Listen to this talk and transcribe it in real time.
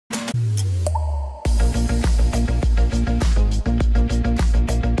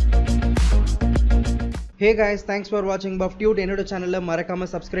Hey guys, thanks for watching BuffTute. என்னோட சேனல்ல மறக்காம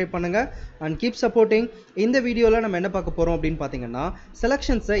subscribe பண்ணுங்க and keep supporting. இந்த வீடியோல நம்ம என்ன பார்க்க போறோம் அப்படினு பாத்தீங்கன்னா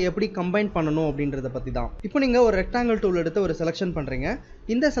செலக்ஷன்ஸை எப்படி கம்பைன் பண்ணனும் அப்படின்றத பத்தி தான். இப்போ நீங்க ஒரு ரெக்டாங்கிள் டூல் எடுத்து ஒரு செலக்ஷன் பண்றீங்க.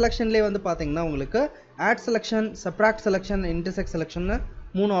 இந்த செலக்ஷன்லயே வந்து பாத்தீங்கன்னா உங்களுக்கு add selection, subtract selection, intersect selection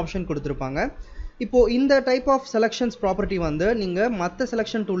மூணு ஆப்ஷன் கொடுத்திருப்பாங்க. இப்போ இந்த டைப் ஆஃப் செலக்ஷன்ஸ் ப்ராப்பர்ட்டி வந்து நீங்க மற்ற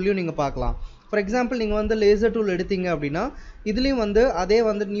செலக்ஷன் டூல்லையும் நீங்க பார்க்கலாம். ஃபார் எக்ஸாம்பிள் நீங்கள் வந்து லேசர் டூல் எடுத்தீங்க அப்படின்னா இதுலேயும் வந்து அதே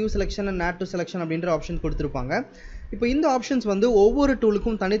வந்து new selection and add to selection அப்படின்ற ஆப்ஷன் கொடுத்துருப்பாங்க. இப்போ இந்த ஆப்ஷன்ஸ் வந்து ஒவ்வொரு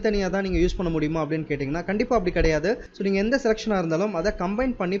டூலுக்கும் தனித்தனியாக தான் நீங்கள் யூஸ் பண்ண முடியுமா அப்படின்னு கேட்டிங்கன்னா கண்டிப்பாக அப்படி கிடையாது. ஸோ நீங்கள் எந்த செலெக்ஷனாக இருந்தாலும் அதை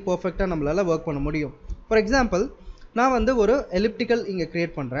கம்பைன் பண்ணி பர்ஃபெக்டாக நம்மளால் ஒர்க் பண்ண முடியும். ஃபார் எக்ஸாம்பிள் நான் வந்து ஒரு எலிப்டிக்கல் இங்கே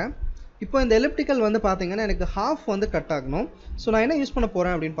க்ரியேட் பண்ணுறேன். இப்போ இந்த எலிப்டிக்கல் வந்து பார்த்தீங்கன்னா எனக்கு ஹாஃப் வந்து கட் ஆகணும். ஸோ நான் என்ன யூஸ் பண்ண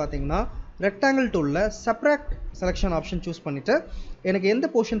போகிறேன் அப்படின்னு பார்த்தீங்கன்னா rectangle டூலில் subtract selection option choose பண்ணிவிட்டு எனக்கு எந்த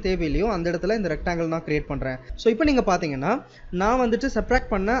போர்ஷன் தேவையில்லையோ அந்த இடத்துல இந்த ரெக்டாங்கிள் நான் க்ரியேட் பண்ணுறேன். ஸோ இப்போ நீங்கள் பார்த்தீங்கன்னா நான் வந்துட்டு சப்ராக்ட்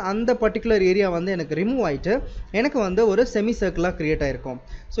பண்ண அந்த பர்டிகுலர் ஏரியா வந்து எனக்கு ரிமூவ் ஆகிட்டு எனக்கு வந்து ஒரு செமி சர்க்கிளாக க்ரியேட் ஆகிருக்கும்.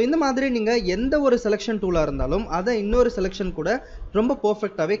 ஸோ இந்த மாதிரி நீங்கள் எந்த ஒரு செலெக்ஷன் டூலாக இருந்தாலும் அதை இன்னொரு செலெக்ஷன் கூட ரொம்ப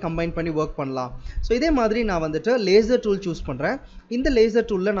பர்ஃபெக்டாகவே கம்பைன் பண்ணி ஒர்க் பண்ணலாம். ஸோ இதே மாதிரி நான் வந்துட்டு லேசர் டூல் சூஸ் பண்ணுறேன். இந்த லேசர்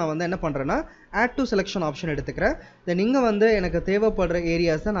டூலில் நான் வந்து என்ன பண்ணுறேன்னா ஆட் டு செலெக்ஷன் ஆப்ஷன் எடுத்துக்கிறேன். தென் இங்கே வந்து எனக்கு தேவைப்படுற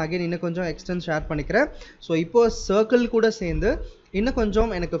ஏரியாஸ் தான் நான் அகைன் இன்னும் கொஞ்சம் எக்ஸ்டென்ட் ஷேர் பண்ணிக்கிறேன். ஸோ இப்போ சர்க்கிள் கூட சேர்ந்து இன்னும்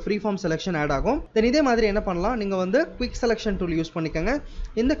கொஞ்சம் எனக்கு ஃப்ரீ ஃபார்ம் செலெக்ஷன் ஆட் ஆகும். தென் இதே மாதிரி என்ன பண்ணலாம், நீங்கள் வந்து குவிக் செலெக்ஷன் டூல் யூஸ் பண்ணிக்கோங்க.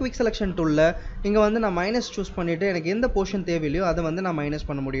 இந்த குவிக் செலெக்ஷன் டூலில் இங்கே வந்து நான் மைனஸ் சூஸ் பண்ணிவிட்டு எனக்கு எந்த போர்ஷன் தேவையில்லையோ அதை வந்து நான் மைனஸ்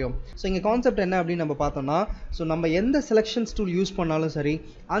பண்ண முடியும். ஸோ இங்கே கான்செப்ட் என்ன அப்படின்னு நம்ம பார்த்தோம்னா ஸோ நம்ம எந்த செலெக்ஷன்ஸ் டூல் யூஸ் பண்ணாலும் சரி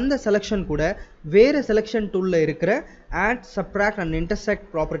அந்த செலெக்ஷன் கூட வேறு செலெக்ஷன் டூலில் இருக்கிற ஆட், சப்ராக்ட் அண்ட் இன்டர்செக்ட்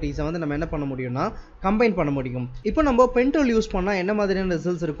ப்ராப்பர்ட்டிஸை வந்து நம்ம என்ன பண்ண முடியும்னா கம்பைன் பண்ண முடியும். இப்போ நம்ம பென் டூல் யூஸ் பண்ணால் என்ன மாதிரியான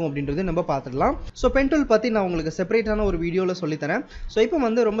ரிசல்ட்ஸ் இருக்கும் அப்படின்றது நம்ம பார்த்துடலாம். ஸோ பென் டூல் பற்றி நான் உங்களுக்கு செப்பரேட்டான ஒரு வீடியோவில் சொல்லித்தரேன். ஸோ இப்போ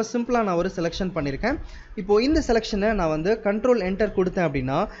வந்து ரொம்ப சிம்பிளாக நான் ஒரு செலெக்ஷன் பண்ணியிருக்கேன். இப்போது இந்த செலெக்ஷனை நான் வந்து கண்ட்ரோல் என்டர் கொடுத்தேன்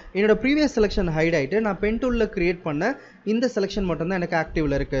அப்படின்னா என்னோட ப்ரீவியஸ் செலெக்ஷன் ஹைட் ஆகிட்டு நான் பென் டூலில் க்ரியேட் பண்ண இந்த செலெக்ஷன் மட்டும்தான் எனக்கு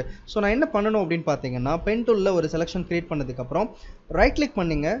ஆக்டிவில் இருக்குது. ஸோ நான் என்ன பண்ணணும் அப்படின்னு பார்த்தீங்கன்னா பென் டூலில் ஒரு செலெக்ஷன் க்ரியேட் பண்ணதுக்கப்புறம் ரைட் கிளிக்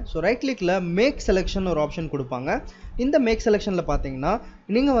பண்ணிங்க. ஸோ ரைட் கிளிக்கில் மேக் செலெக்ஷன் ஒரு ஆப்ஷன் கொடுப்பாங்க. இந்த மேக் செலெக்ஷனில் பார்த்தீங்கன்னா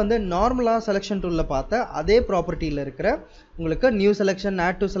நீங்கள் வந்து நார்மலாக செலெக்ஷன் டூலில் பார்த்த அதே ப்ராப்பர்ட்டியில் இருக்கிற உங்களுக்கு new selection,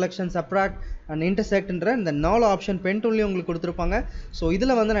 add to selection, subtract and இன்டர்செக்ட்ன்ற இந்த 4 ஆப்ஷன் பென் டூல்லையும் உங்களுக்கு கொடுத்துருப்பாங்க. ஸோ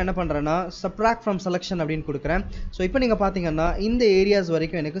இதில் வந்து நான் என்ன பண்ணுறேன்னா சப்ராக்ட் ஃப்ரம் செலெக்ஷன் அப்படின்னு கொடுக்குறேன். ஸோ இப்போ நீங்கள் பார்த்தீங்கன்னா இந்த ஏரியாஸ்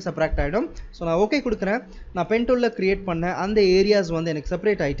வரைக்கும் எனக்கு சப்ராக்ட் ஆகிடும். ஸோ நான் ஓகே கொடுக்குறேன். நான் பென் டூலில் க்ரியேட் பண்ண அந்த ஏரியாஸ் வந்து எனக்கு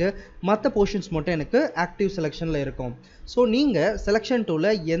செப்பரேட் ஆகிட்டு மற்ற போர்ஷன்ஸ் மட்டும் எனக்கு ஆக்டிவ் செலெக்ஷனில் இருக்கும். ஸோ நீங்கள் செலெக்ஷன்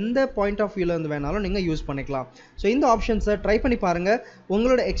டூலில் எந்த பாயிண்ட் ஆஃப் வியூவில் இருந்து வேணாலும் நீங்கள் யூஸ் பண்ணிக்கலாம். ஸோ இந்த ஆப்ஷன்ஸை ட்ரை பண்ணி பாருங்கள்.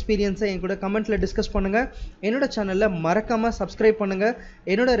 உங்களோட எக்ஸ்பீரியன்ஸை என் கூட கமெண்ட்டில் டிஸ்கஸ் பண்ணுங்கள். என்னோட சேனலில் மறக்காமல் சப்ஸ்கிரைப் பண்ணுங்கள்.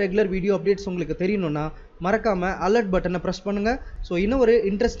 என்னோட ரெகுலர் வீடியோ அப்டேட்ஸ் உங்களுக்கு தெரியணும்னா மறக்காமல் அலர்ட் பட்டனை ப்ரெஸ் பண்ணுங்கள். ஸோ இன்னும் ஒரு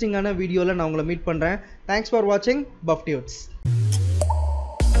இன்ட்ரெஸ்டிங்கான வீடியோவில் நான் உங்களை மீட் பண்ணுறேன். தேங்க்ஸ் ஃபார் வாட்சிங் BuffTutes.